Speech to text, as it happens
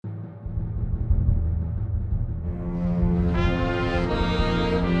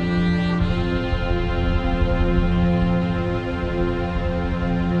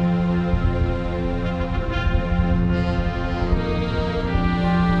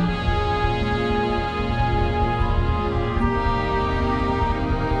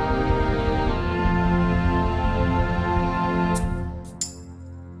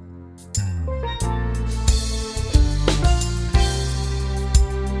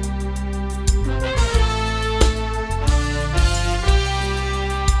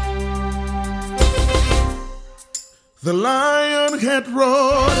The lion had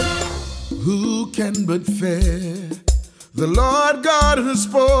roared, who can but fear? The Lord God has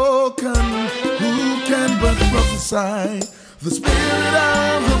spoken, who can but prophesy? The spirit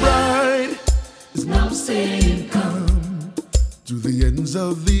of the bride is now saying, come to the ends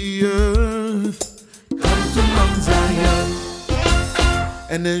of the earth, come to Mount Zion.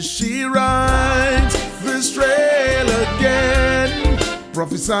 And as she rides this trail again,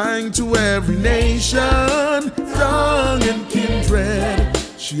 prophesying to every nation, tongue and kindred,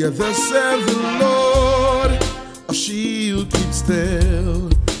 she hath thus said the Lord, or she'll keep still.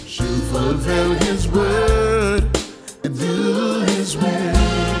 She'll fulfill his word and do his will.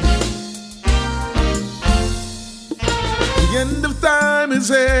 The end of time is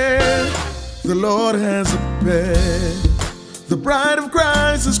here, the Lord has appeared. The bride of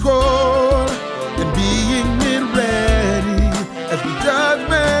Christ is called, and being made ready. As the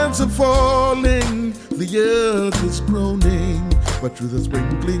judgments are falling, the earth is groaning, but through the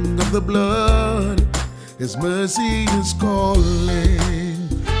sprinkling of the blood, his mercy is calling.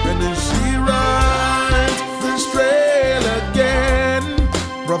 And as she rides this trail again,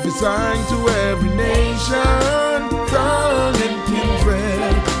 prophesying to every nation, tongue and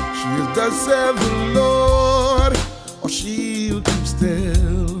kindred, she has thus said the Lord, or she'll keep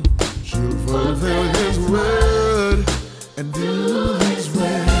still. She'll fulfill his word and do his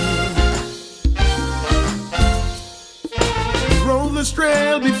will. He rolled this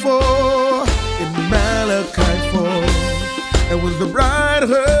trail before in Malachi 4, and when the bride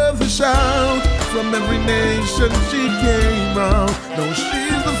heard the shout, from every nation she came out. Now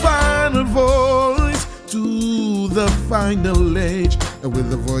she's the final voice to the final age, and with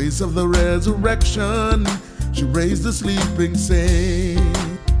the voice of the resurrection, she raised the sleeping saint.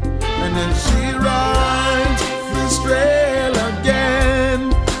 And then she rides this trail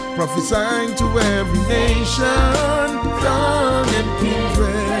again, prophesying to every nation, tongue and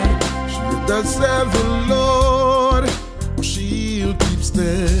kindred. She does serve the Lord, or she'll keep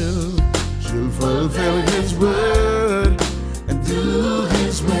still. She'll fulfill his word and do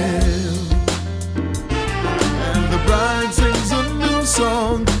his will. And the bride sings a new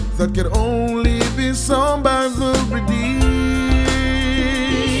song that can only be sung by the redeemed.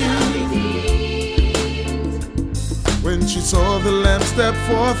 When she saw the Lamb step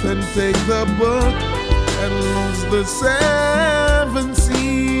forth and take the book and lose the seventh seal,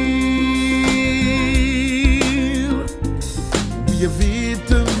 we have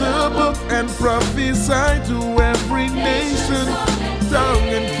eaten the book and prophesied to every nation,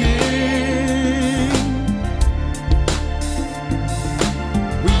 tongue and king.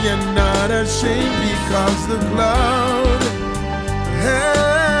 We are not ashamed because the cloud has